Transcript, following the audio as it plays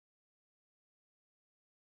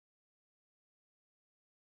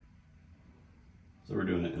So we're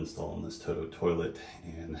doing an install on this Toto toilet,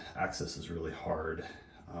 and access is really hard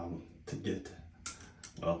to get.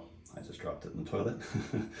 Well, I just dropped it in the toilet,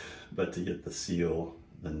 but to get the seal,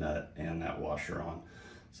 the nut, and that washer on.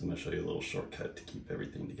 So I'm going to show you a little shortcut to keep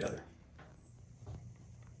everything together.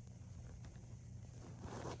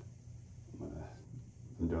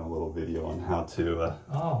 I'm doing a little video on how to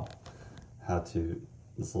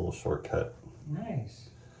this little shortcut. Nice.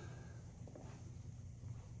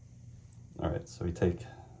 All right, so we take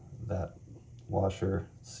that washer,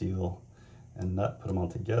 seal, and nut, put them all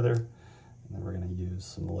together, and then we're going to use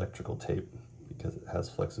some electrical tape because it has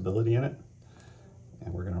flexibility in it,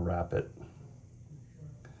 and we're going to wrap it.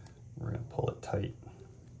 We're going to pull it tight,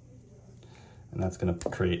 and that's going to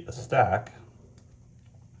create a stack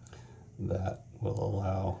that will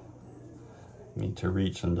allow me to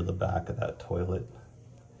reach into the back of that toilet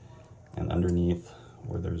and underneath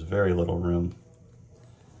where there's very little room,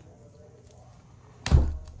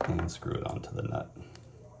 and screw it onto the nut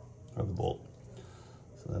or the bolt.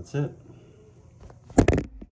 So that's it.